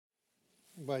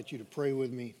invite you to pray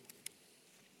with me.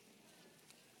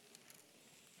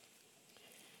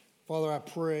 Father, I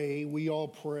pray, we all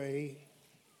pray,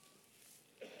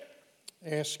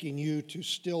 asking you to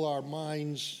still our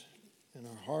minds and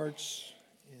our hearts,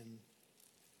 and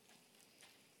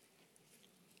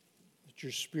that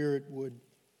your Spirit would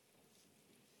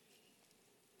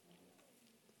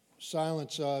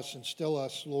silence us and still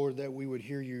us, Lord, that we would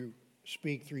hear you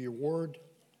speak through your word,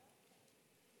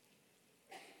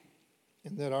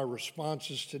 and that our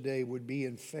responses today would be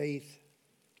in faith,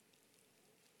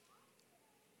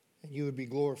 and you would be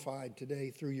glorified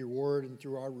today through your word and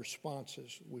through our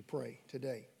responses, we pray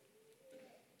today.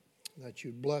 That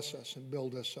you'd bless us and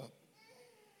build us up.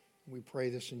 We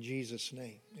pray this in Jesus'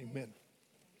 name. Amen.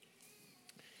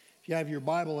 If you have your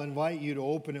Bible, I invite you to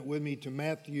open it with me to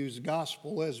Matthew's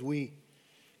Gospel as we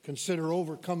consider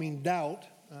overcoming doubt.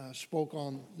 Spoke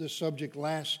on this subject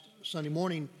last Sunday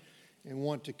morning and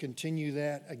want to continue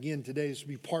that again today. This will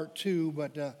be part 2,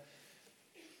 but I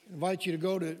invite you to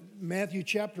go to Matthew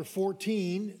chapter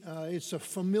 14. It's a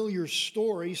familiar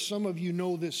story. Some of you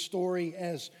know this story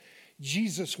as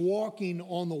Jesus walking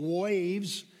on the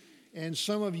waves, and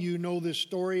some of you know this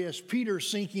story as Peter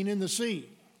sinking in the sea.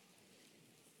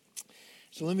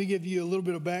 So let me give you a little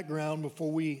bit of background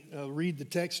before we read the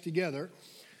text together.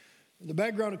 The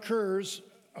background occurs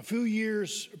a few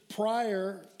years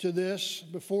prior to this.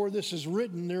 Before this is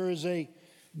written, there is a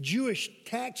Jewish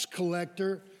tax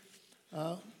collector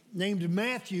named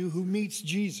Matthew who meets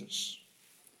Jesus.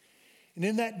 And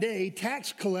in that day,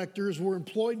 tax collectors were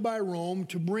employed by Rome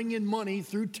to bring in money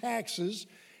through taxes,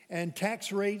 and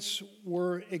tax rates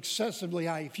were excessively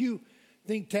high. If you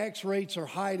think tax rates are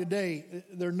high today,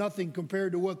 they're nothing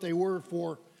compared to what they were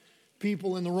for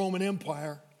people in the Roman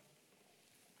Empire.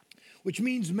 Which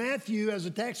means Matthew, as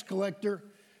a tax collector,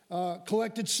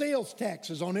 collected sales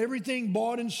taxes on everything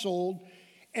bought and sold,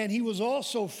 and he was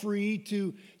also free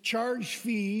to charge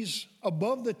fees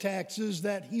above the taxes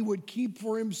that he would keep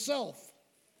for himself.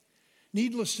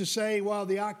 Needless to say, while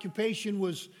the occupation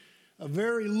was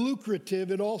very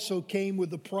lucrative, it also came with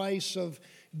the price of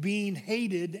being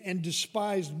hated and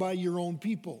despised by your own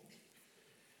people.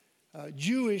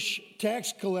 Jewish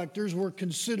tax collectors were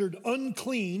considered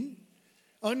unclean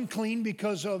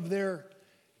because of their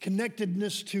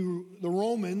connectedness to the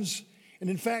Romans, and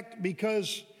in fact,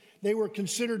 because they were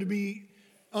considered to be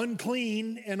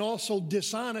unclean and also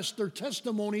dishonest, their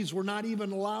testimonies were not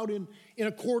even allowed in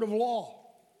a court of law.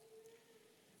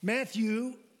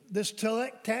 Matthew, this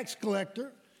tax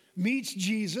collector, meets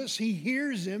Jesus. He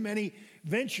hears him, and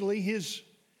eventually his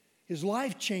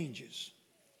life changes.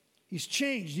 He's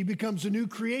changed. He becomes a new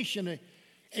creation,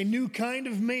 a new kind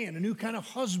of man, a new kind of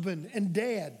husband and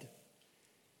dad.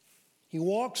 He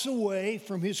walks away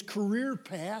from his career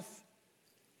path.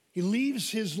 He leaves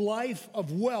his life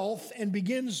of wealth and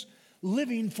begins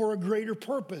living for a greater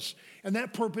purpose. And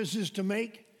that purpose is to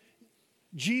make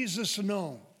Jesus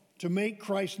known, to make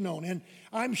Christ known. And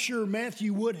I'm sure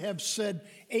Matthew would have said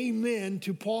amen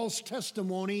to Paul's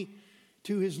testimony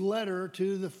to his letter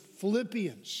to the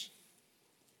Philippians.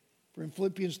 For in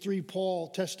Philippians 3, Paul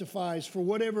testifies, "For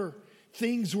whatever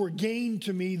things were gained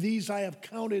to me, these I have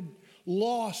counted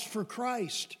loss for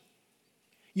Christ.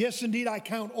 Yes, indeed, I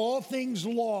count all things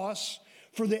loss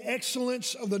for the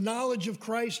excellence of the knowledge of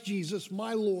Christ Jesus,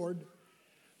 my Lord,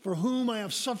 for whom I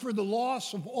have suffered the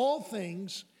loss of all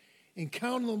things, and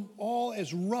count them all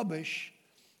as rubbish,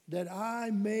 that I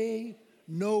may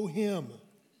know him."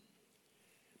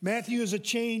 Matthew is a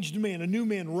changed man, a new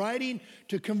man, writing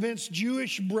to convince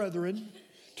Jewish brethren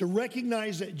to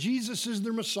recognize that Jesus is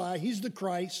their Messiah, he's the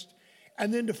Christ,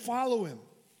 and then to follow him,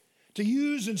 to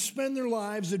use and spend their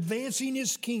lives advancing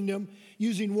his kingdom,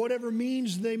 using whatever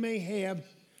means they may have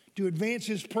to advance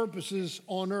his purposes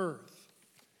on earth.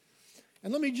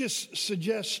 And let me just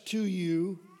suggest to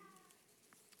you,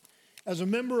 as a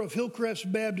member of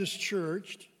Hillcrest Baptist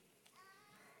Church,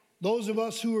 those of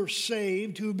us who are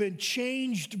saved, who have been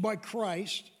changed by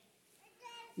Christ,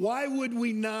 why would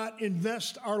we not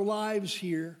invest our lives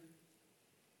here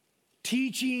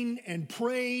teaching and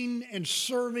praying and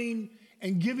serving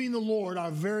and giving the Lord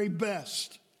our very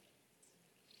best?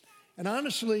 And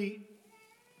honestly,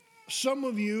 some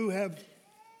of you have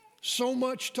so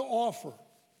much to offer.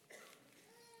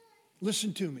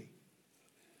 Listen to me.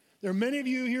 There are many of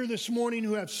you here this morning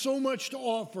who have so much to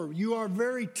offer. You are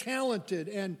very talented,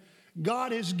 and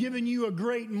God has given you a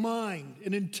great mind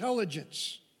and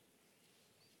intelligence.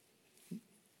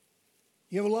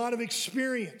 You have a lot of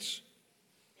experience.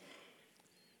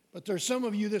 But there are some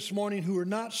of you this morning who are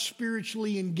not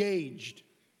spiritually engaged.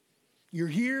 You're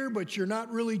here, but you're not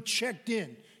really checked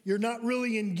in. You're not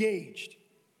really engaged.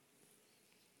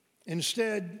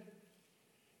 Instead,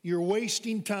 you're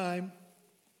wasting time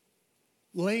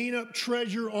laying up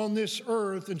treasure on this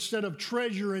earth instead of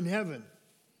treasure in heaven.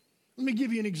 Let me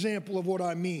give you an example of what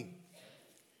I mean.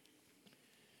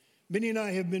 Benny and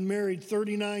I have been married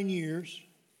 39 years.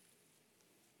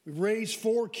 We've raised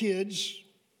 4 kids,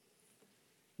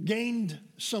 gained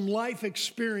some life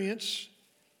experience,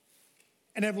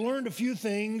 and have learned a few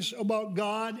things about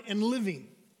God and living.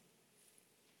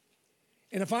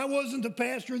 And if I wasn't the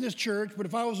pastor of this church, but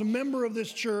if I was a member of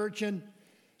this church and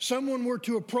someone were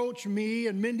to approach me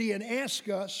and Mindy and ask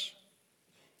us,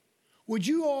 would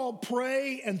you all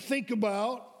pray and think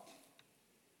about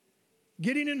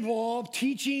getting involved,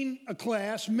 teaching a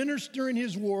class, ministering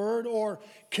His Word, or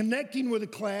connecting with a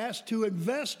class to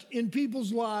invest in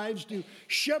people's lives, to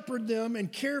shepherd them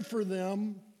and care for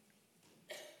them?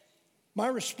 My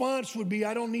response would be,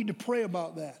 I don't need to pray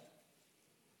about that.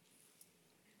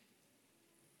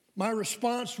 My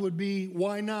response would be,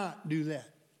 why not do that?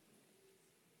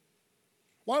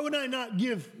 Why would I not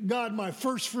give God my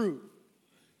first fruit,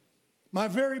 my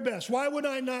very best? Why would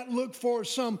I not look for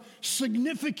some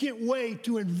significant way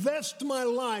to invest my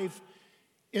life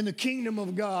in the kingdom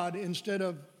of God instead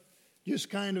of just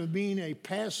kind of being a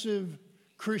passive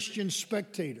Christian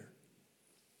spectator?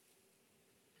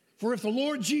 For if the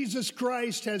Lord Jesus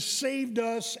Christ has saved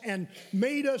us and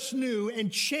made us new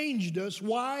and changed us,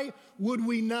 why would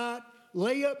we not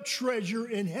lay up treasure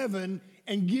in heaven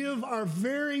and give our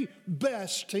very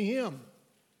best to Him?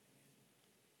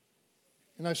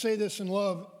 And I say this in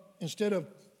love instead of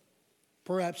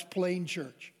perhaps plain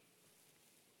church.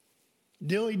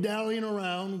 Dilly-dallying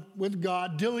around with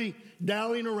God,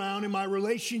 dilly-dallying around in my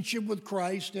relationship with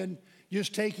Christ and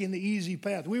just taking the easy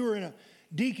path. We were in a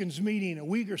deacons meeting a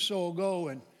week or so ago,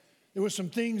 and there were some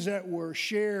things that were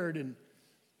shared, and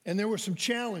there were some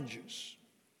challenges.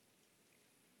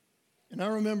 And I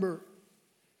remember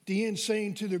at the end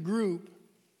saying to the group,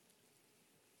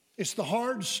 it's the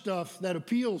hard stuff that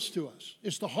appeals to us.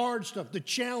 It's the hard stuff, the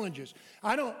challenges.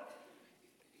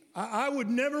 I would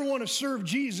never want to serve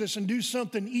Jesus and do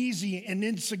something easy and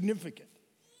insignificant.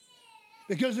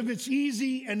 Because if it's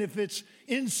easy and if it's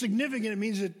insignificant, it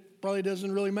means it probably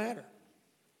doesn't really matter.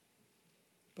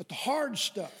 But the hard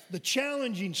stuff, the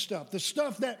challenging stuff, the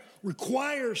stuff that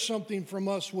requires something from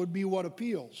us would be what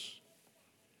appeals.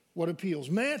 What appeals.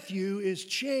 Matthew is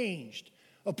changed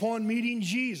upon meeting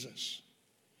Jesus.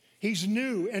 He's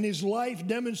new, and his life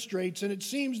demonstrates, and it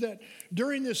seems that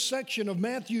during this section of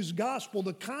Matthew's gospel,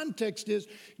 the context is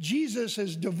Jesus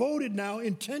has devoted now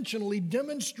intentionally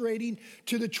demonstrating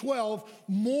to the 12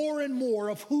 more and more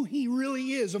of who he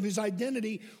really is, of his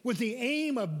identity, with the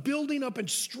aim of building up and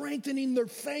strengthening their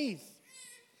faith.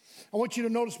 I want you to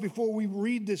notice before we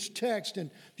read this text,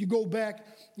 and if you go back,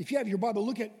 if you have your Bible,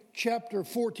 look at chapter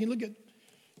 14, look at,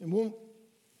 and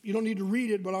you don't need to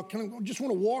read it, but I just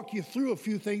want to walk you through a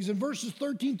few things. In verses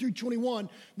 13 through 21,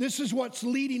 this is what's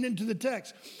leading into the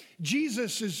text.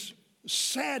 Jesus is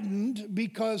saddened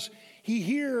because he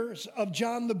hears of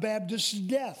John the Baptist's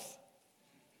death.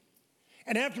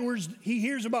 And afterwards, he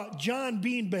hears about John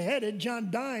being beheaded, John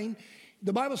dying.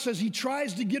 The Bible says he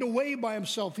tries to get away by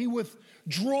himself. He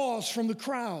withdraws from the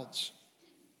crowds.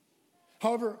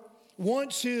 However,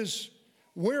 once his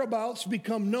whereabouts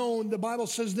become known, the Bible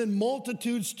says then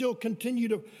multitudes still continue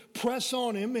to press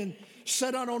on him and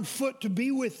set out on foot to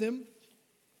be with him.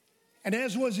 And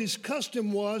as was his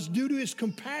custom was, due to his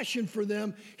compassion for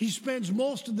them, he spends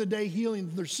most of the day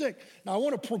healing their sick. Now I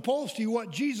want to propose to you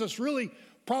what Jesus really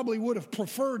probably would have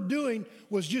preferred doing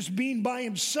was just being by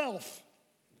himself.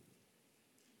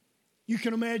 You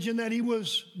can imagine that he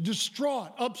was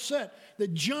distraught, upset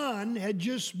that John had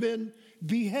just been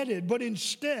beheaded, but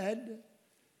instead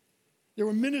there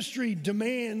were ministry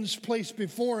demands placed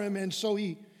before him, and so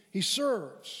he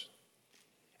serves.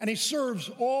 And he serves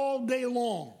all day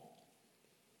long.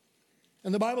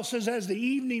 And the Bible says as the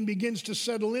evening begins to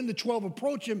settle in, the 12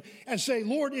 approach him and say,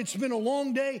 Lord, it's been a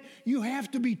long day. You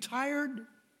have to be tired.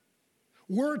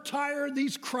 We're tired.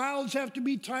 These crowds have to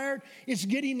be tired. It's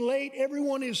getting late.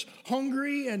 Everyone is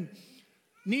hungry and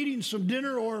needing some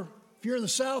dinner, or if you're in the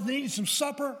South, needing some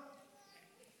supper.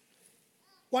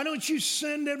 Why don't you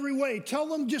send every way? Tell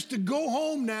them just to go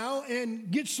home now and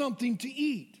get something to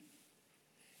eat.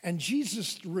 And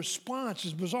Jesus' response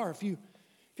is bizarre. If you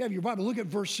have your Bible, look at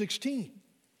verse 16.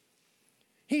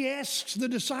 He asks the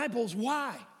disciples,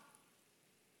 why?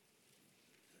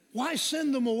 Why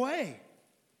send them away?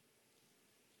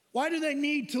 Why do they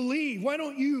need to leave? Why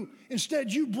don't you,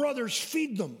 instead, you brothers,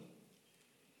 feed them?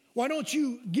 Why don't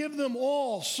you give them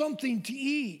all something to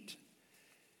eat?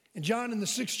 And John, in the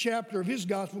 6th chapter of his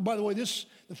gospel, by the way, this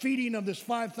the feeding of this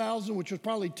 5,000, which was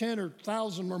probably 10 or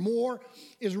 1,000 or more,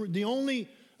 is the only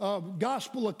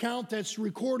gospel account that's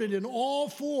recorded in all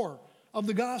four of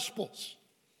the Gospels.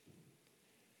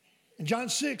 And John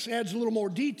 6 adds a little more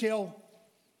detail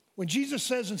when Jesus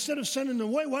says, instead of sending them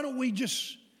away, why don't we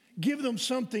just give them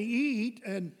something to eat?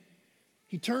 And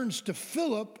he turns to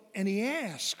Philip and he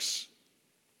asks,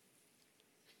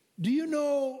 do you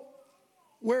know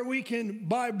where we can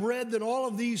buy bread that all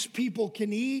of these people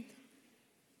can eat?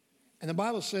 And the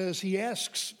Bible says he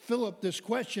asks Philip this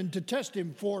question to test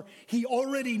him, for he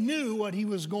already knew what he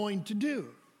was going to do.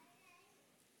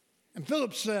 And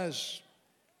Philip says,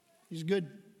 he's a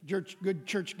good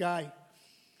church guy,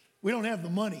 we don't have the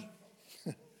money.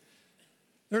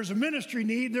 There's a ministry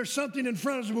need, there's something in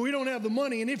front of us, but we don't have the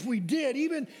money. And if we did,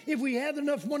 even if we had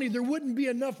enough money, there wouldn't be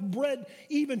enough bread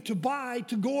even to buy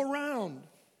to go around.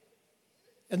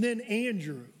 And then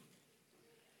Andrew,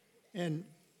 and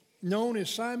known as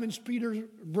Simon Peter's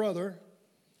brother,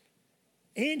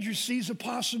 Andrew sees a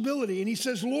possibility. And he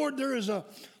says, Lord, there is a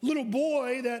little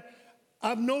boy that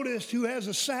I've noticed who has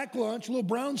a sack lunch, a little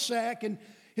brown sack, and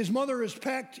his mother has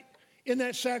packed in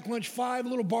that sack lunch 5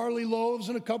 little barley loaves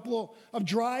and a couple of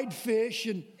dried fish.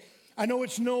 And I know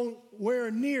it's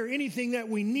nowhere near anything that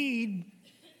we need,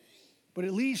 but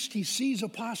at least he sees a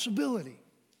possibility.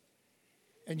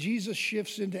 And Jesus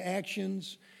shifts into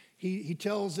actions. He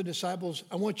tells the disciples,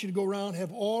 I want you to go around,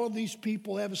 have all of these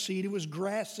people have a seat. It was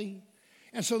grassy.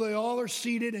 And so they all are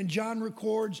seated, and John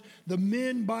records the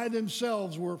men by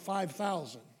themselves were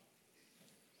 5,000.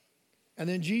 And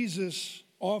then Jesus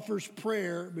offers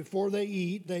prayer before they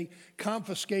eat. They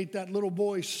confiscate that little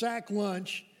boy's sack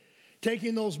lunch,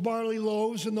 taking those barley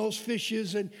loaves and those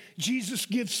fishes, and Jesus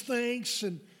gives thanks,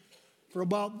 and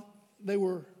they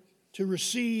were to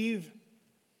receive.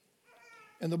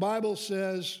 And the Bible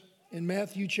says in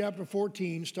Matthew chapter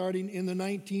 14, starting in the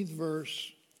 19th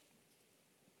verse,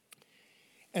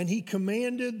 and he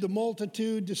commanded the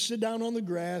multitude to sit down on the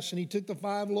grass, and he took the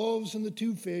 5 loaves and the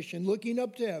 2 fish, and looking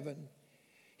up to heaven,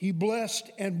 he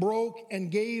blessed and broke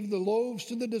and gave the loaves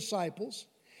to the disciples,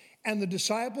 and the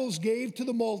disciples gave to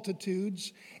the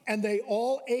multitudes, and they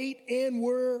all ate and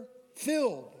were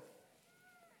filled.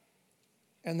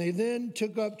 And they then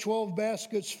took up 12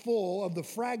 baskets full of the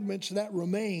fragments that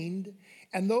remained,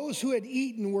 and those who had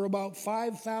eaten were about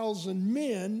 5,000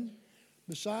 men,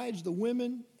 besides the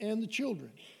women and the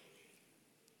children.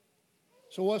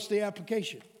 So what's the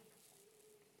application?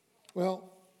 Well,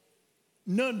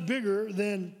 none bigger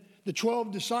than the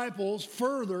 12 disciples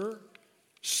further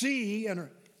see and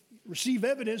receive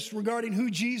evidence regarding who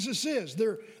Jesus is.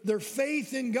 Their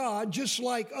faith in God, just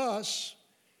like us,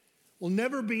 will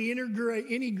never be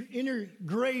any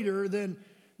greater than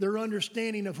their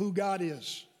understanding of who God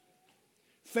is.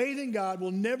 Faith in God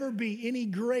will never be any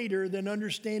greater than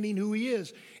understanding who He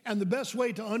is. And the best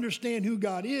way to understand who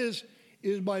God is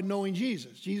by knowing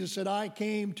Jesus. Jesus said, I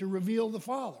came to reveal the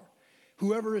Father.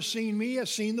 Whoever has seen me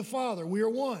has seen the Father. We are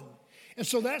one. And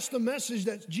so that's the message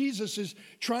that Jesus is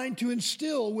trying to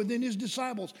instill within His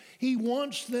disciples. He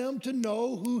wants them to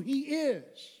know who He is,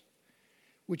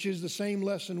 which is the same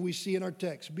lesson we see in our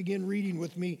text. Begin reading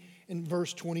with me in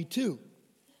verse 22.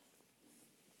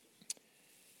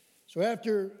 So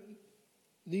after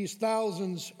these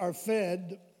thousands are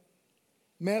fed,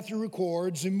 Matthew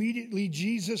records, immediately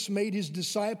Jesus made His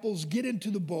disciples get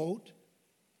into the boat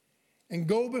and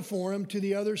go before Him to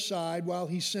the other side while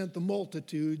He sent the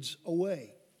multitudes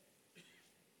away.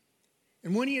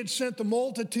 And when He had sent the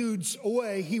multitudes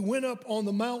away, He went up on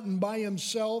the mountain by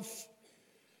Himself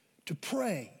to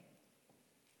pray.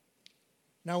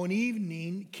 Now when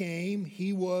evening came,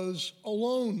 He was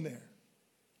alone there.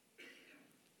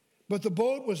 But the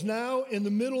boat was now in the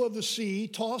middle of the sea,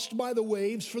 tossed by the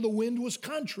waves, for the wind was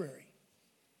contrary.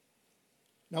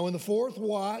 Now in the 4th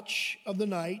watch of the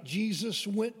night, Jesus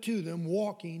went to them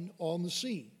walking on the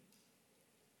sea.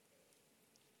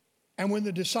 And when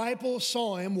the disciples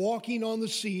saw Him walking on the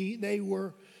sea, they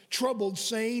were troubled,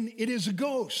 saying, it is a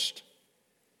ghost.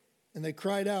 And they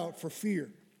cried out for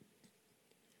fear.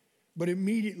 But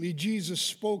immediately Jesus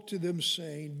spoke to them,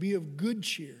 saying, be of good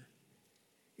cheer.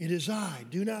 It is I,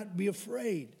 do not be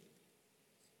afraid.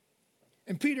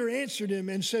 And Peter answered Him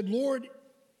and said, Lord,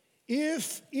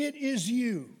 if it is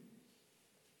You,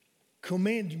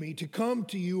 command me to come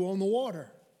to You on the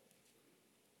water.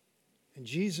 And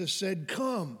Jesus said,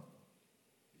 come.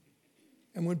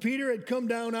 And when Peter had come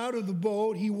down out of the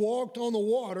boat, he walked on the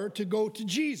water to go to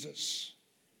Jesus.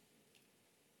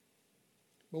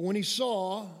 But when he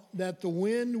saw that the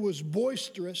wind was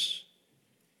boisterous,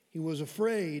 he was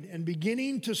afraid, and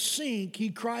beginning to sink, he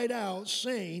cried out,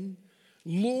 saying,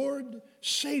 Lord,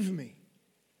 save me.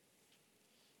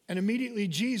 And immediately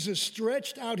Jesus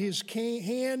stretched out his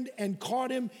hand and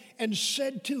caught him and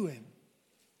said to him,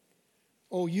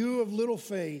 "O you of little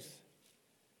faith,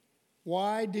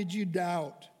 why did you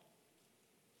doubt?"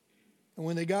 And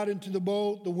when they got into the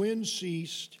boat, the wind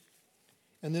ceased.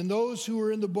 And then those who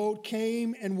were in the boat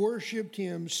came and worshiped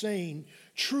him, saying,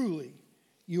 "Truly,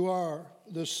 you are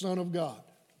the Son of God."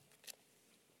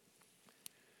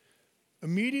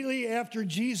 Immediately after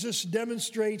Jesus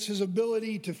demonstrates his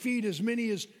ability to feed as many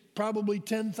as probably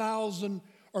 10,000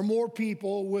 or more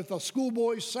people with a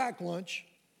schoolboy's sack lunch,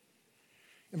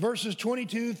 in verses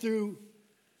 22 through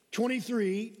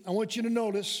 23, I want you to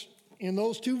notice in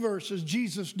those two verses,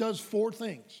 Jesus does four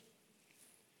things.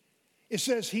 It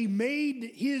says he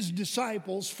made his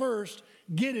disciples first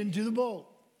get into the boat.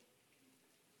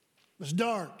 It was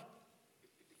dark,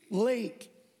 late.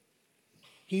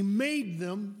 He made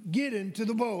them get into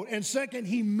the boat. And second,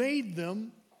 he made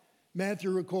them, Matthew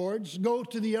records, go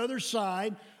to the other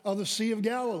side of the Sea of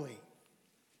Galilee.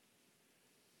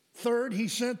 Third, he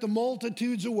sent the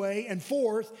multitudes away. And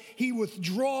fourth, he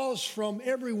withdraws from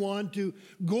everyone to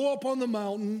go up on the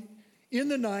mountain in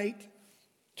the night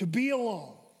to be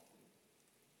alone.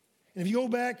 And if you go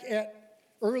back at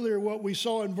earlier what we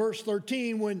saw in verse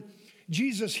 13, when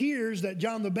Jesus hears that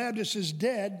John the Baptist is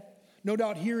dead, no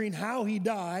doubt hearing how he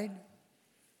died,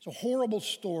 it's a horrible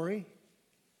story.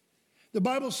 The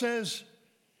Bible says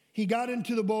he got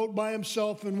into the boat by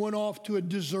himself and went off to a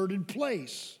deserted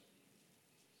place.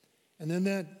 And then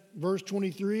that verse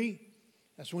 23,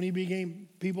 that's when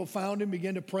people found him,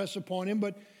 began to press upon him.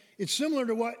 But it's similar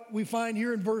to what we find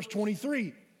here in verse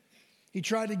 23. He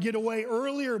tried to get away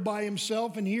earlier by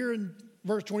himself, and here in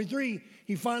verse 23,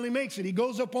 he finally makes it. He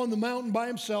goes up on the mountain by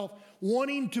himself,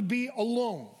 wanting to be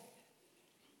alone.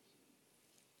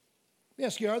 Let me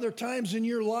ask you, are there times in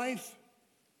your life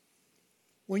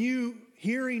when you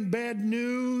hearing bad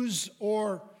news,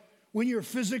 or when you're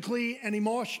physically and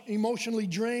emotionally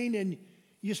drained and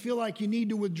you just feel like you need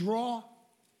to withdraw?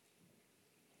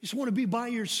 You just want to be by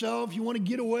yourself. You want to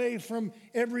get away from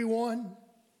everyone.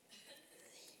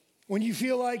 When you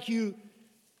feel like you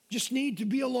just need to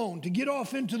be alone, to get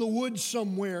off into the woods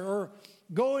somewhere, or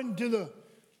go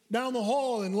down the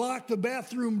hall and lock the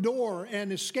bathroom door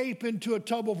and escape into a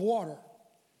tub of water.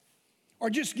 Or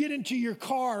just get into your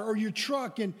car or your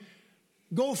truck and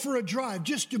go for a drive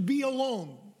just to be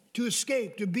alone, to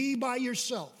escape, to be by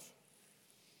yourself.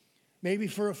 Maybe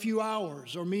for a few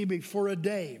hours, or maybe for a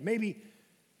day, maybe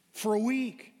for a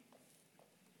week.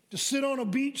 To sit on a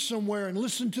beach somewhere and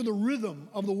listen to the rhythm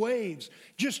of the waves,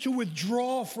 just to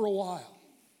withdraw for a while.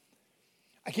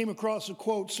 I came across a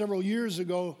quote several years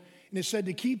ago, and it said,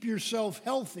 to keep yourself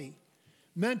healthy,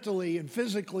 mentally and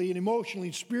physically and emotionally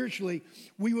and spiritually,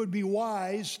 we would be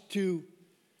wise to,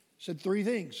 said three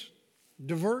things: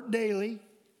 divert daily,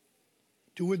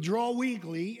 to withdraw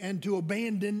weekly, and to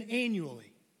abandon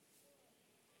annually.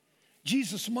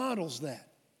 Jesus models that.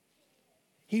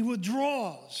 He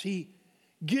withdraws. He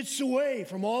gets away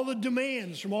from all the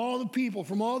demands, from all the people,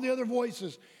 from all the other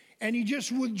voices, and he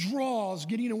just withdraws,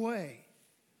 getting away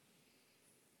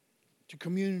to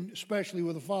commune, especially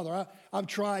with the Father. I've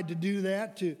tried to do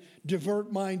that, to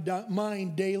divert my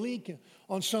mind daily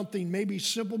on something maybe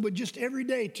simple, but just every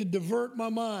day to divert my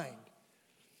mind.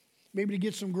 Maybe to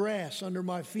get some grass under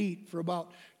my feet for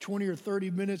about 20 or 30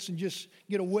 minutes and just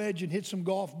get a wedge and hit some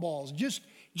golf balls.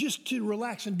 Just to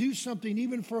relax and do something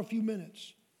even for a few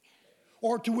minutes.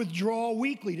 Or to withdraw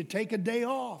weekly, to take a day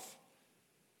off.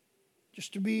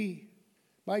 Just to be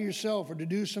by yourself, or to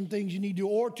do some things you need to.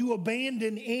 Or to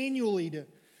abandon annually, to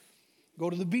go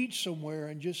to the beach somewhere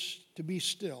and just to be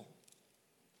still.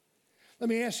 Let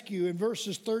me ask you, in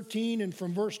verses 13 and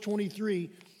from verse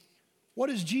 23, what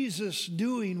is Jesus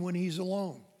doing when he's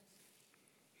alone?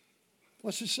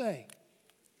 What's it say?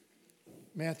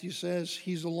 Matthew says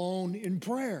he's alone in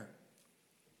prayer.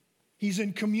 He's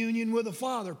in communion with the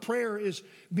Father. Prayer is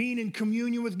being in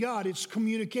communion with God. It's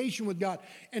communication with God.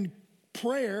 And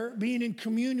prayer, being in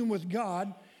communion with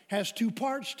God, has two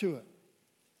parts to it.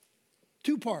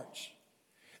 Two parts.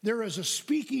 There is a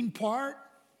speaking part,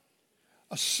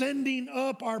 a sending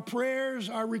up our prayers,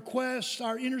 our requests,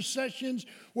 our intercessions,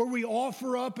 where we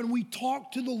offer up and we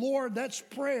talk to the Lord. That's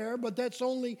prayer, but that's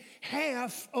only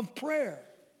half of prayer.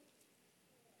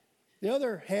 The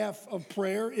other half of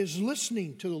prayer is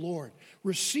listening to the Lord,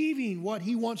 receiving what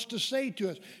he wants to say to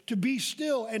us, to be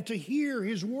still and to hear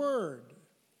his word.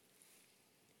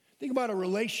 Think about a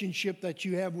relationship that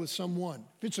you have with someone.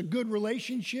 If it's a good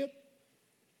relationship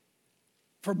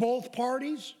for both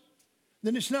parties,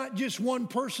 then it's not just one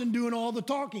person doing all the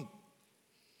talking.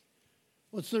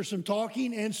 There's some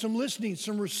talking and some listening,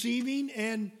 some receiving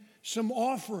and some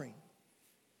offering.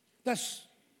 That's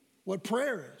what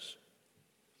prayer is.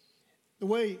 The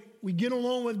way we get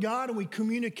along with God and we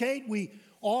communicate, we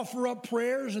offer up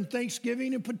prayers and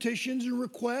thanksgiving and petitions and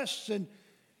requests and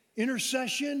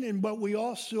intercession, but we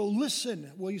also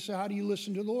listen. Well, you say, how do you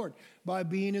listen to the Lord? By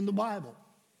being in the Bible.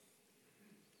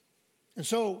 And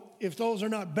so if those are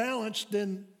not balanced,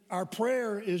 then our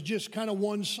prayer is just kind of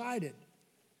one-sided.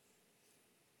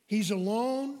 He's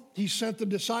alone. He sent the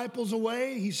disciples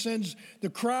away. He sends the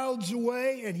crowds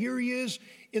away. And here he is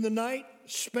in the night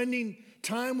spending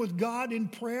time with God in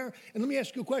prayer. And let me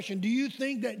ask you a question. Do you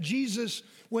think that Jesus,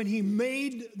 when he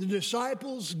made the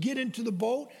disciples get into the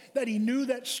boat, that he knew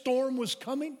that storm was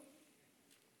coming?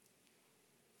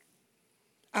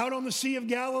 Out on the Sea of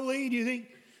Galilee, do you think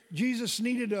Jesus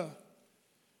needed to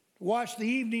watch the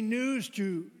evening news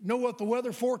to know what the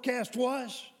weather forecast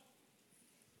was?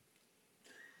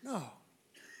 No.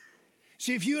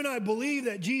 See, if you and I believe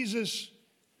that Jesus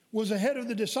was ahead of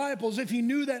the disciples, if he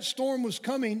knew that storm was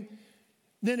coming,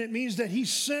 then it means that he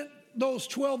sent those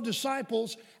 12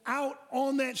 disciples out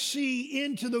on that sea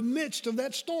into the midst of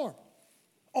that storm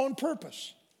on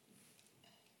purpose.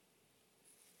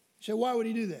 So why would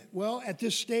he do that? Well, at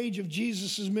this stage of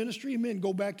Jesus' ministry, men,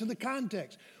 go back to the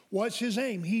context. What's his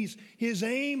aim? His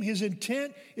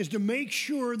intent is to make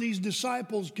sure these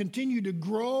disciples continue to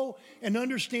grow and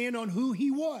understand on who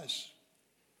he was.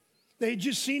 They had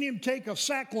just seen him take a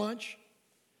sack lunch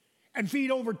and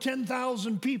feed over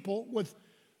 10,000 people with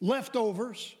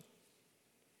leftovers.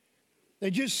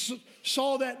 They just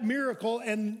saw that miracle,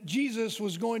 and Jesus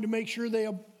was going to make sure they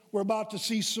were about to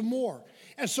see some more.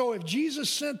 And so if Jesus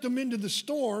sent them into the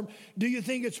storm, do you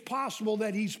think it's possible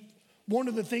that one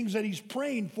of the things that he's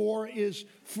praying for is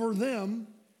for them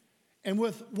and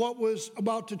with what was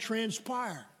about to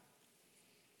transpire?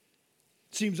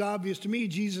 It seems obvious to me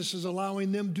Jesus is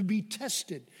allowing them to be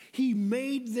tested. He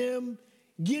made them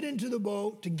get into the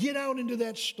boat, to get out into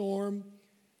that storm,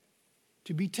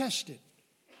 to be tested.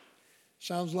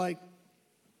 Sounds like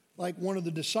one of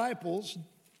the disciples,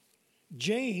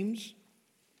 James.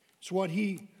 It's what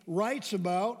he writes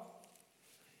about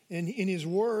in his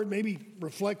word, maybe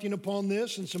reflecting upon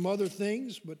this and some other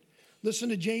things. But listen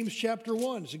to James chapter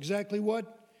 1. It's exactly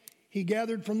what he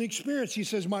gathered from the experience. He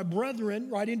says, my brethren,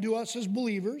 writing to us as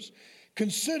believers,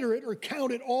 consider it or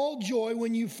count it all joy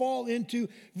when you fall into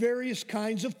various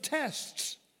kinds of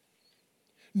tests,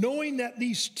 knowing that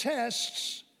these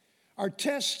tests are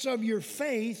tests of your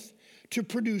faith to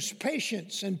produce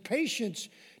patience, and patience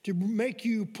to make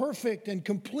you perfect and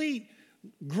complete,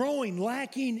 growing,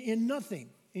 lacking in nothing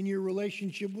in your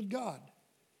relationship with God.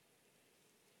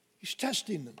 He's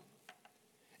testing them.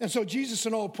 And so Jesus,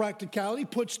 in all practicality,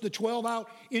 puts the 12 out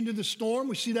into the storm.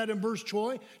 We see that in verse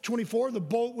 24. The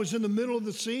boat was in the middle of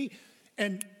the sea,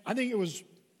 and I think it was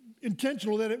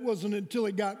intentional that it wasn't until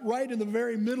it got right in the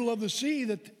very middle of the sea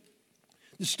that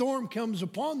the storm comes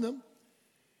upon them.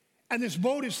 And this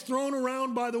boat is thrown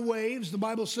around by the waves. The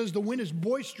Bible says the wind is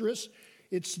boisterous.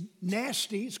 It's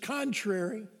nasty. It's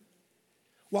contrary.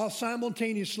 While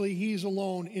simultaneously he's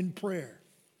alone in prayer.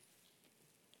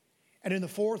 And in the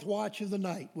fourth watch of the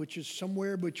night, which is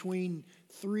somewhere between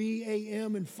 3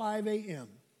 a.m. and 5 a.m.,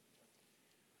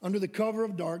 under the cover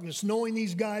of darkness, knowing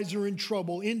these guys are in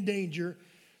trouble, in danger,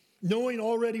 knowing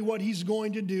already what he's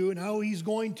going to do and how he's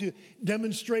going to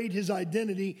demonstrate his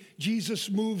identity,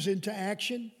 Jesus moves into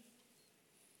action.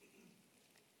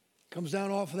 Comes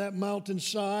down off of that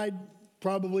mountainside,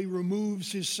 probably removes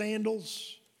his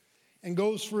sandals, and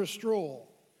goes for a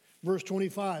stroll. Verse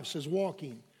 25 says,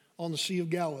 walking on the Sea of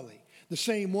Galilee. The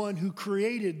same one who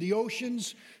created the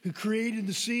oceans, who created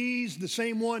the seas, the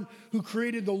same one who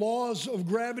created the laws of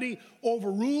gravity,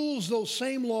 overrules those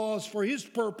same laws for his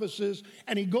purposes,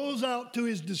 and he goes out to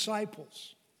his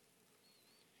disciples.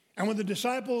 And when the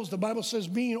disciples, the Bible says,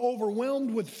 being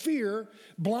overwhelmed with fear,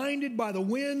 blinded by the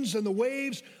winds and the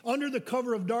waves, under the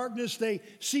cover of darkness, they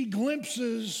see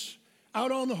glimpses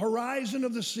out on the horizon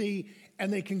of the sea,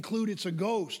 and they conclude it's a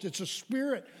ghost, it's a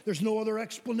spirit. There's no other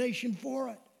explanation for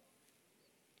it.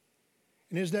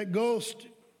 And as that ghost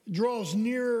draws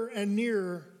nearer and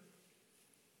nearer,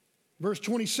 verse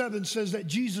 27 says that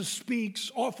Jesus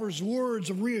speaks, offers words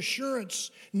of reassurance,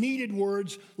 needed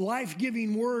words,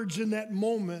 life-giving words in that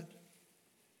moment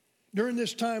during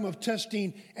this time of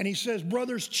testing. And he says,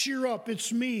 brothers, cheer up,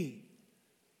 it's me.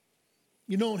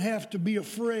 You don't have to be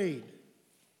afraid.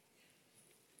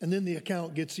 And then the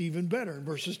account gets even better. In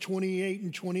verses 28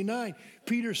 and 29,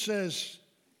 Peter says,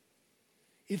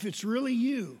 if it's really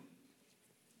you,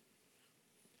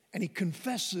 and he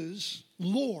confesses,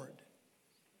 Lord.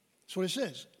 That's what it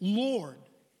says, Lord.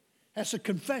 That's a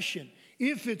confession.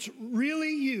 if it's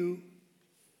really you,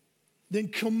 then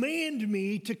command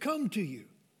me to come to you.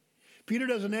 Peter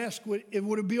doesn't ask, would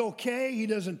it be okay? He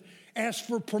doesn't ask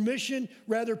for permission.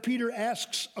 Rather, Peter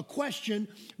asks a question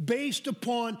based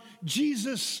upon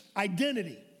Jesus'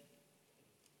 identity.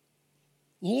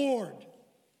 Lord,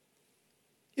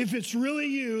 if it's really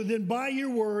you, then by your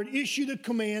word, issue the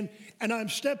command, and I'm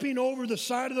stepping over the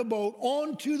side of the boat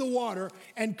onto the water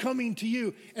and coming to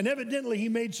you. And evidently, he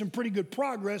made some pretty good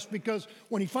progress, because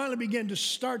when he finally began to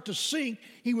start to sink,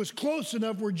 he was close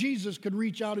enough where Jesus could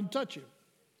reach out and touch him.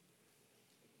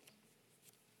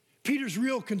 Peter's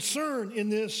real concern in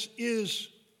this is,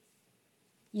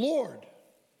 Lord,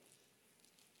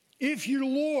 if you're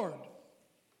Lord,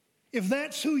 if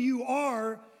that's who you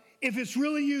are, if it's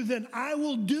really you, then I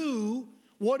will do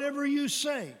whatever you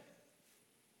say.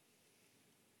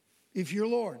 If you're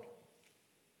Lord.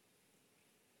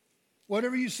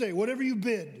 Whatever you say, whatever you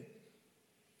bid.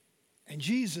 And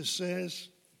Jesus says,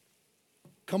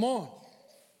 come on.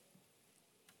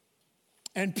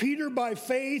 And Peter, by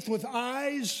faith, with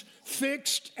eyes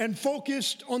fixed and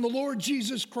focused on the Lord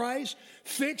Jesus Christ,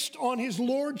 fixed on his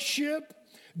lordship,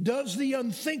 does the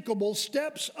unthinkable,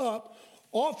 steps up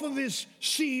off of his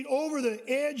seat over the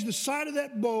edge, the side of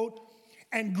that boat,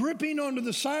 and gripping onto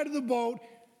the side of the boat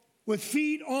with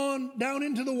feet on down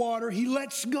into the water, he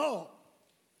lets go.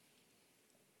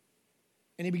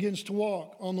 And he begins to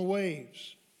walk on the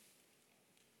waves,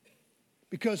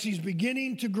 because he's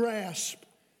beginning to grasp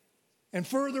and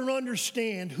further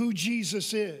understand who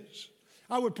Jesus is.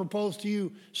 I would propose to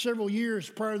you, several years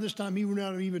prior to this time, he would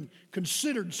not have even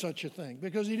considered such a thing,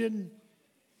 because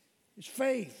his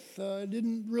faith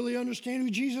didn't really understand who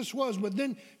Jesus was. But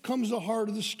then comes the heart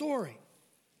of the story.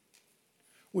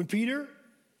 When Peter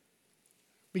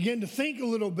began to think a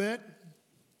little bit,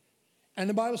 and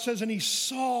the Bible says, and he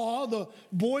saw the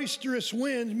boisterous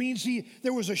wind, means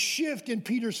there was a shift in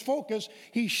Peter's focus.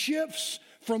 He shifts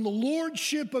from the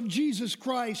lordship of Jesus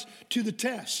Christ to the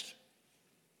test.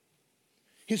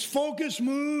 His focus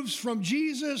moves from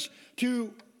Jesus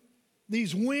to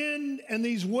these wind and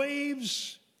these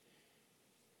waves,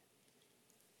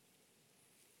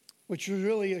 which was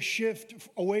really a shift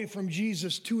away from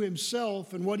Jesus to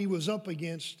himself and what he was up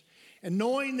against. And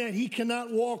knowing that he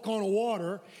cannot walk on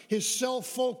water, his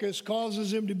self-focus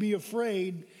causes him to be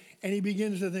afraid, and he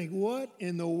begins to think, what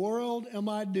in the world am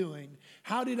I doing?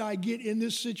 How did I get in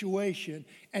this situation?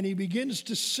 And he begins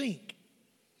to sink,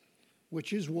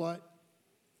 which is what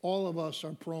all of us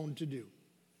are prone to do.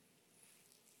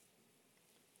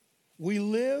 We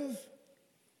live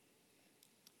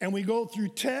and we go through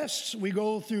tests, we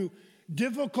go through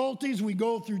difficulties, we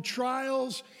go through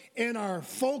trials, and our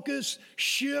focus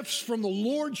shifts from the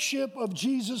lordship of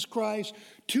Jesus Christ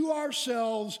to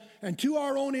ourselves and to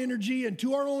our own energy and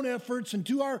to our own efforts and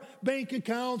to our bank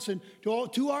accounts and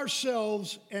to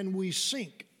ourselves, and we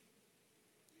sink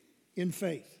in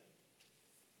faith.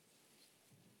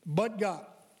 But God,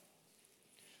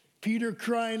 Peter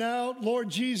crying out, Lord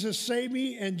Jesus, save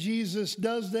me, and Jesus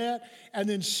does that. And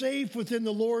then, safe within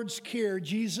the Lord's care,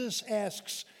 Jesus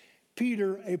asks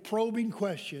Peter a probing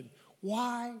question.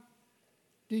 Why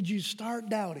did you start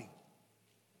doubting?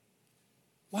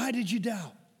 Why did you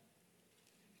doubt?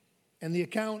 And the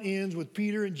account ends with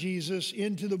Peter and Jesus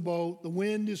into the boat. The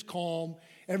wind is calm.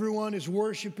 Everyone is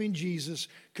worshiping Jesus,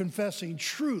 confessing,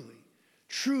 truly,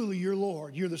 truly, you're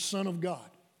Lord. You're the Son of God.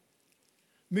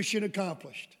 Mission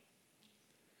accomplished.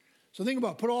 So think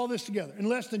about it. Put all this together. In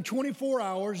less than 24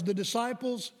 hours, the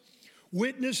disciples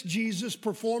witnessed Jesus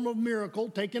perform a miracle,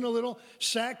 taking a little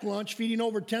sack lunch, feeding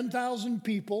over 10,000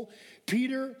 people.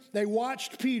 They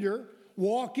watched Peter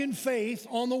walk in faith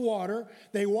on the water.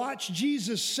 They watched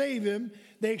Jesus save him.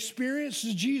 They experienced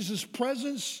Jesus'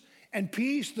 presence and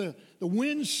peace. The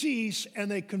wind ceased, and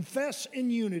they confess in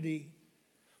unity,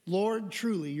 Lord,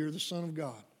 truly, you're the Son of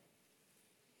God.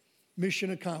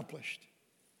 Mission accomplished.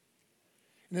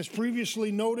 And as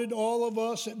previously noted, all of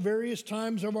us at various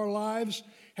times of our lives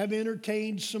have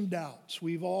entertained some doubts.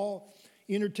 We've all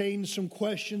entertained some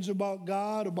questions about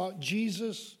God, about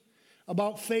Jesus,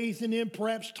 about faith in him,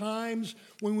 perhaps times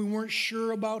when we weren't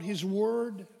sure about his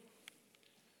word.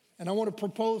 And I want to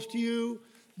propose to you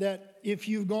that if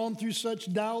you've gone through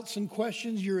such doubts and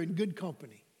questions, you're in good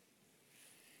company.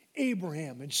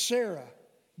 Abraham and Sarah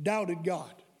doubted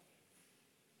God.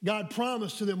 God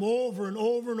promised to them over and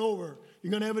over and over,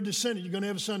 you're going to have a descendant, you're going to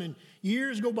have a son. And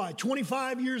years go by,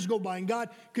 25 years go by, and God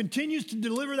continues to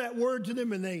deliver that word to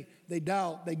them, and they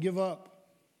doubt, they give up.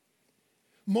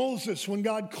 Moses, when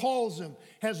God calls him,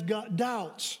 has got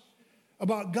doubts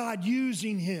about God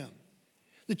using him.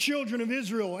 The children of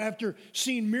Israel, after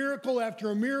seeing miracle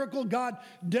after a miracle, God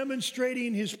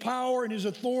demonstrating his power and his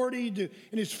authority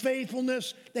and his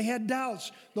faithfulness, they had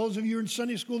doubts. Those of you in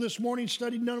Sunday school this morning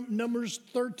studied Numbers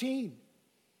 13.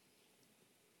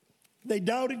 They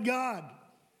doubted God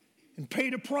and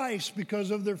paid a price because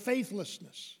of their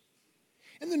faithlessness.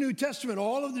 In the New Testament,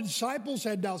 all of the disciples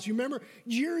had doubts. You remember,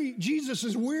 Jesus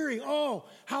is weary. Oh,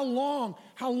 how long?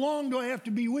 How long do I have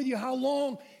to be with you? How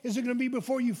long is it going to be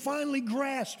before you finally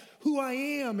grasp who I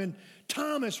am? And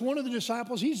Thomas, one of the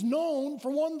disciples, he's known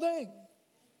for one thing,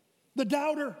 the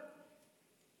doubter.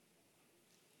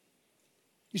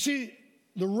 You see,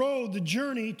 the road, the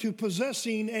journey to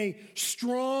possessing a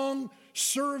strong,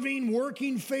 serving,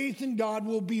 working faith in God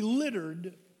will be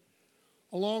littered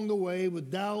along the way with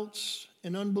doubts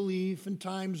and unbelief and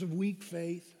times of weak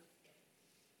faith.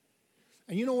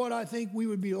 And you know what? I think we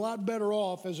would be a lot better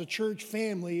off as a church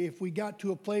family if we got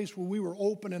to a place where we were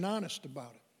open and honest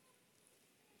about it.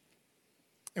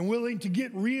 And willing to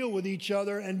get real with each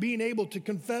other and being able to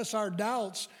confess our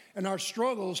doubts and our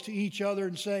struggles to each other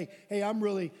and say, hey, I'm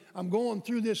going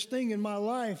through this thing in my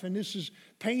life and this is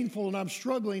painful and I'm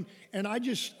struggling and I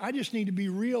just need to be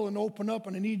real and open up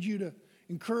and I need you to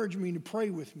encourage me and to pray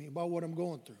with me about what I'm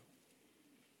going through.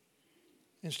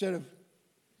 Instead of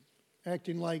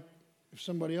acting like if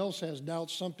somebody else has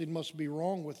doubts, something must be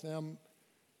wrong with them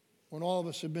when all of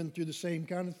us have been through the same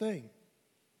kind of thing.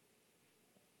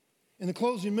 In the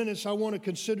closing minutes, I want to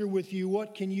consider with you,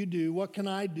 what can you do, what can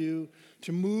I do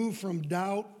to move from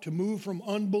doubt, to move from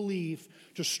unbelief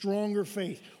to stronger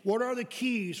faith? What are the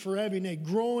keys for having a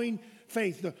growing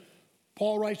faith?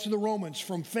 Paul writes to the Romans,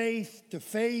 from faith to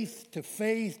faith to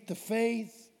faith to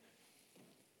faith,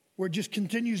 where it just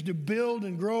continues to build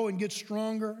and grow and get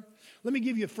stronger. Let me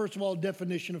give you, first of all, a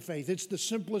definition of faith. It's the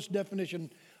simplest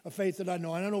definition of faith that I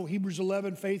know. And I know Hebrews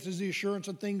 11, faith is the assurance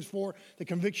of things for, the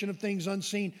conviction of things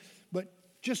unseen. But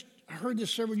I heard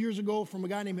this several years ago from a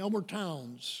guy named Elmer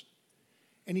Towns.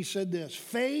 And he said this,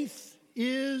 faith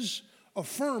is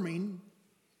affirming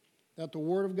that the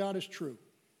Word of God is true.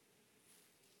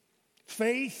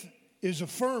 Faith is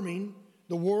affirming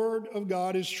the Word of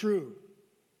God is true.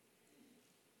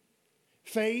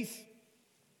 Faith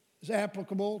is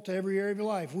applicable to every area of your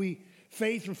life.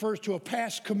 Faith refers to a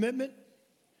past commitment.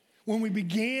 When we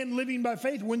began living by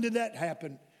faith, when did that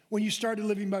happen? When you started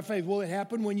living by faith? Well, it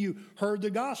happened when you heard the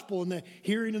gospel, and the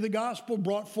hearing of the gospel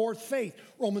brought forth faith.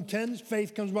 Romans 10,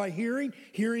 faith comes by hearing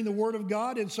the word of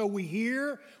God. And so we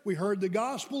heard the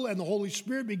gospel, and the Holy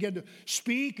Spirit began to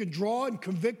speak and draw and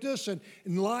convict us and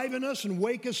enliven us and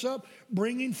wake us up,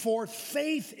 bringing forth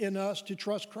faith in us to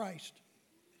trust Christ.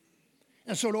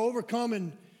 And so to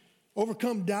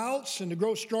overcome doubts and to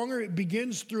grow stronger, it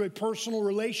begins through a personal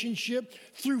relationship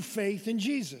through faith in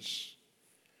Jesus.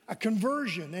 A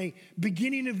conversion, a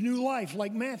beginning of new life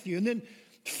like Matthew. And then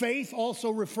faith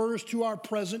also refers to our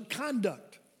present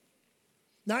conduct.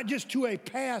 Not just to a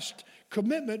past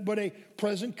commitment, but a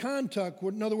present conduct.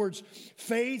 In other words,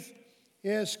 faith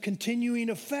has continuing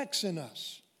effects in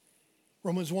us.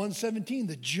 Romans 1:17,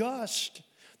 the just,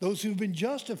 those who've been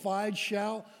justified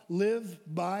shall live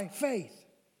by faith.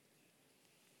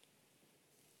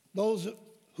 Those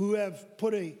who have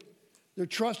put their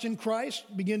trust in Christ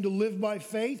begin to live by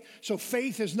faith. So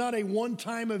faith is not a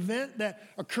one-time event that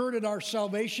occurred at our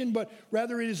salvation, but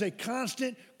rather it is a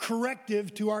constant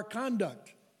corrective to our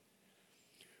conduct.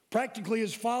 Practically,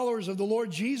 as followers of the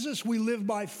Lord Jesus, we live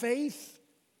by faith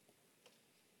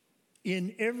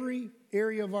in every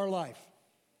area of our life.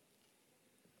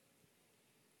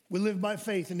 We live by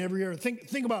faith in every area.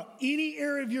 Think about any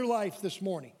area of your life this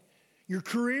morning. Your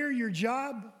career, your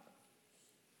job,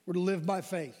 we're to live by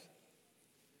faith.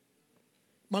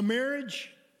 My marriage,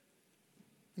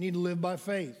 I need to live by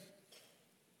faith.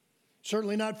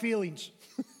 Certainly not feelings.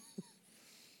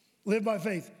 Live by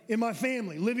faith. In my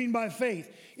family, living by faith.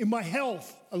 In my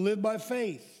health, I live by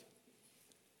faith.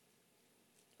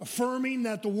 Affirming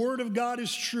that the Word of God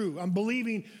is true. I'm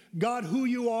believing God who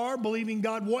you are, believing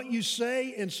God what you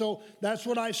say, and so that's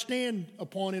what I stand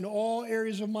upon in all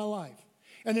areas of my life.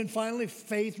 And then finally,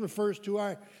 faith refers to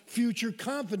our future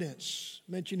confidence.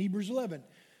 Mentioned Hebrews 11.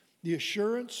 The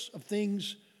assurance of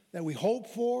things that we hope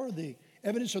for, the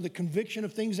evidence or the conviction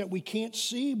of things that we can't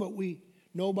see, but we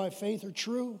know by faith are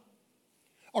true.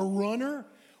 A runner,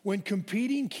 when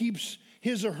competing, keeps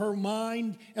his or her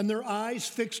mind and their eyes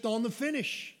fixed on the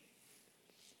finish.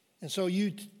 And so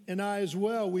you and I as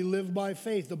well, we live by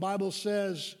faith. The Bible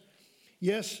says,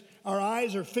 yes, our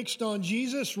eyes are fixed on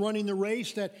Jesus, running the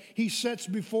race that he sets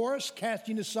before us,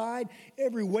 casting aside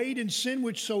every weight and sin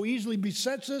which so easily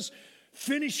besets us,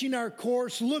 finishing our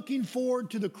course, looking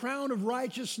forward to the crown of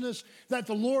righteousness that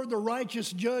the Lord, the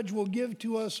righteous judge, will give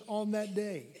to us on that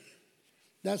day.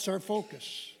 That's our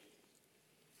focus.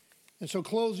 And so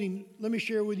closing, let me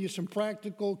share with you some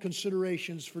practical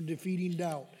considerations for defeating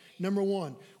doubt. Number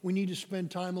one, we need to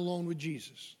spend time alone with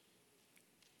Jesus.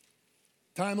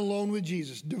 Time alone with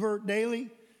Jesus. Divert daily,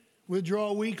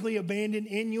 withdraw weekly, abandon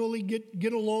annually,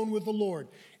 get alone with the Lord.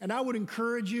 And I would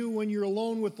encourage you when you're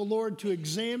alone with the Lord to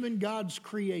examine God's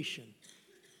creation,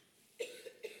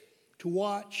 to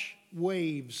watch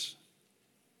waves,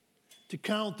 to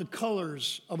count the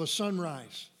colors of a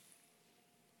sunrise,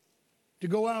 to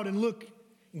go out and look,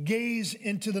 gaze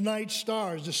into the night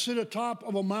stars, to sit atop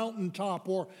of a mountaintop,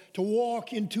 or to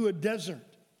walk into a desert.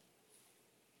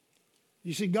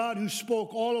 You see, God who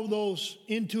spoke all of those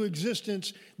into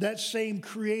existence, that same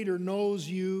Creator knows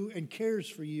you and cares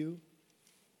for you.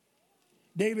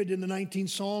 David in the 19th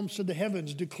Psalm said, the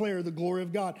heavens declare the glory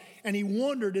of God. And he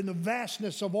wondered in the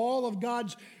vastness of all of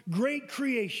God's great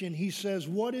creation. He says,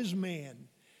 what is man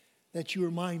that you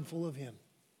are mindful of him?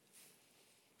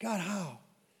 God, how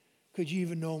could you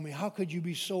even know me? How could you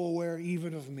be so aware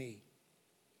even of me?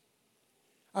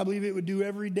 I believe it would do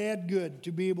every dad good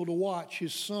to be able to watch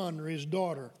his son or his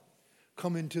daughter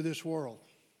come into this world.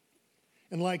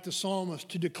 And like the psalmist,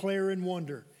 to declare in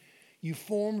wonder, you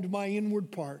formed my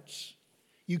inward parts.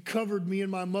 You covered me in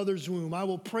my mother's womb. I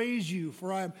will praise you,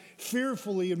 for I am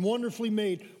fearfully and wonderfully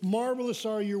made. Marvelous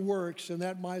are your works, and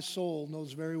that my soul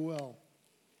knows very well.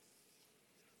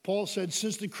 Paul said,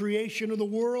 since the creation of the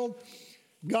world,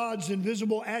 God's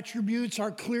invisible attributes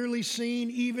are clearly seen,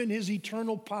 even his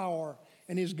eternal power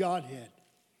and his Godhead.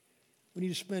 We need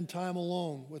to spend time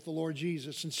alone with the Lord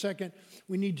Jesus. And second,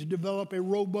 we need to develop a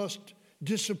robust,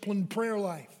 disciplined prayer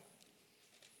life.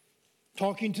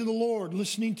 Talking to the Lord,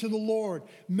 listening to the Lord,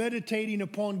 meditating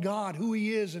upon God, who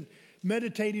he is, and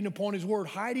meditating upon his word,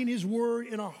 hiding his word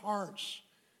in our hearts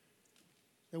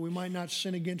that we might not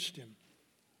sin against him.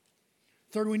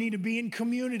 Third, we need to be in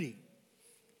community.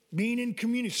 Being in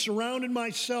community, surrounding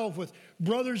myself with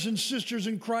brothers and sisters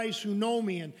in Christ who know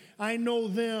me and I know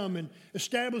them, and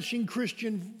establishing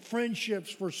Christian friendships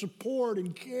for support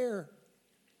and care.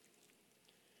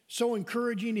 So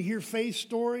encouraging to hear faith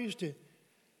stories, to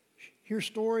hear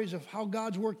stories of how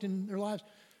God's worked in their lives.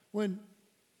 When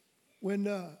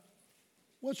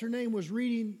what's her name was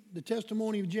reading the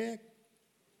testimony of Jack?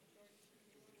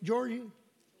 Georgie?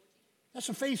 That's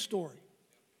a faith story.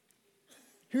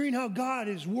 Hearing how God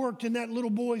has worked in that little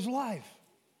boy's life.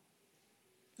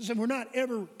 Listen, we're not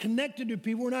ever connected to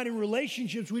people. We're not in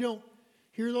relationships. We don't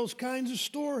hear those kinds of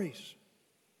stories.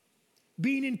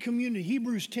 Being in community.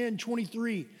 Hebrews 10,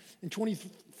 23 and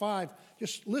 25.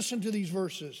 Just listen to these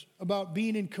verses about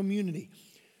being in community.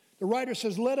 The writer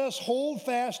says, let us hold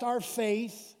fast our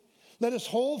faith. Let us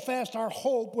hold fast our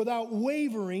hope without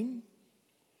wavering.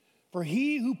 For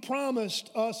he who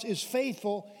promised us is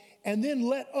faithful. And then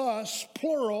let us,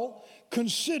 plural,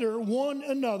 consider one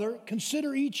another,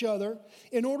 consider each other,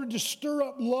 in order to stir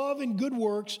up love and good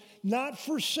works, not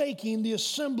forsaking the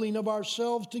assembling of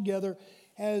ourselves together,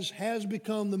 as has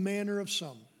become the manner of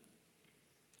some.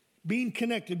 Being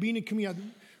connected, being in community.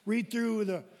 Read through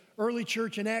the early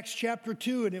church in Acts chapter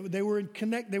 2, and they were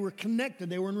connected, they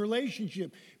were in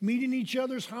relationship, meeting each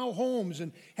other's homes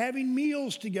and having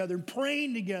meals together and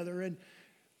praying together and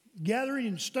gathering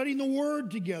and studying the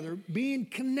Word together. Being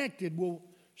connected will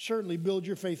certainly build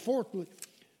your faith. Fourthly,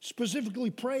 specifically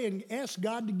pray and ask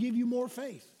God to give you more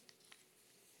faith.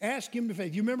 Ask him to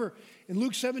faith. You remember in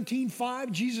Luke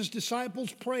 17:5, Jesus'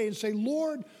 disciples pray and say,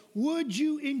 Lord, would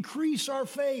you increase our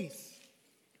faith?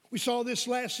 We saw this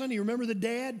last Sunday. Remember the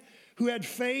dad who had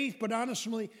faith but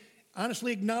honestly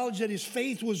acknowledged that his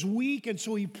faith was weak, and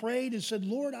so he prayed and said,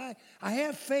 Lord, I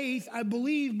have faith, I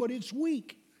believe, but it's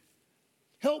weak.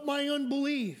 Help my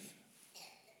unbelief.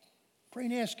 Pray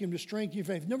and ask him to strengthen your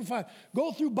faith. Number 5,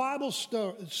 go through Bible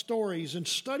stories and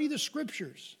study the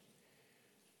scriptures.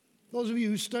 Those of you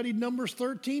who studied Numbers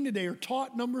 13 today or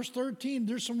taught Numbers 13,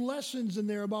 there's some lessons in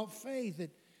there about faith.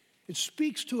 It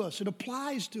speaks to us. It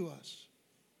applies to us.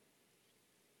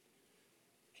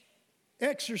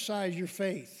 Exercise your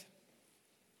faith.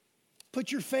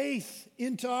 Put your faith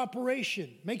into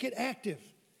operation. Make it active.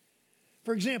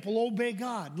 For example, obey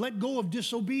God. Let go of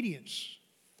disobedience.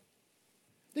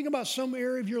 Think about some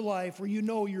area of your life where you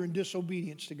know you're in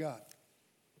disobedience to God.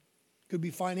 It could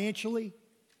be financially.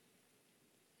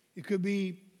 It could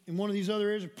be in one of these other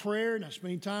areas of prayer, not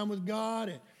spending time with God.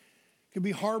 It could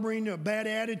be harboring a bad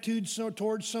attitude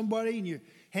towards somebody and you're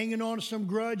hanging on to some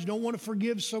grudge, don't want to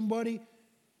forgive somebody.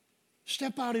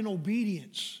 Step out in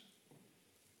obedience.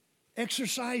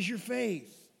 Exercise your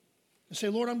faith. And say,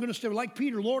 Lord, I'm going to step, like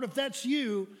Peter, Lord, if that's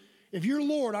you, if you're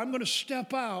Lord, I'm going to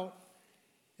step out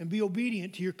and be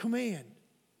obedient to your command.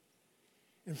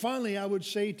 And finally, I would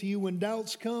say to you, when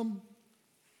doubts come,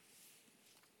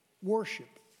 worship.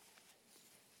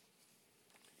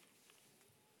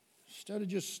 Instead of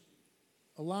just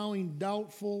allowing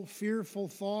doubtful, fearful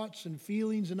thoughts and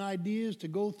feelings and ideas to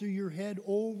go through your head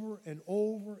over and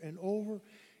over and over,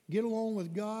 get along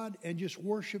with God and just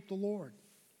worship the Lord.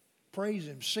 Praise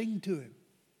Him, sing to Him.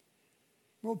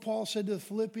 Remember what Paul said to the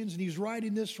Philippians, and he's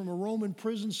writing this from a Roman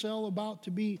prison cell about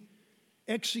to be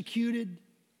executed.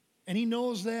 And he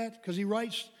knows that because he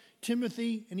writes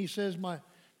Timothy and he says,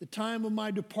 the time of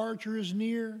my departure is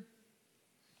near.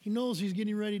 He knows he's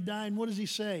getting ready to die. And what does he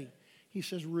say? He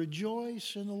says,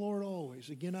 rejoice in the Lord always.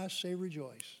 Again, I say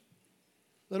rejoice.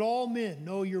 Let all men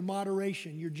know your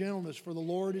moderation, your gentleness, for the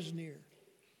Lord is near.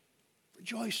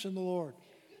 Rejoice in the Lord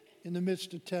in the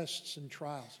midst of tests and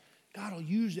trials. God will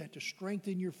use that to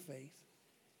strengthen your faith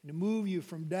and to move you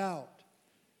from doubt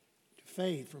to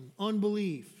faith, from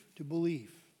unbelief to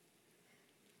belief.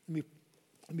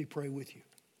 Let me pray with you.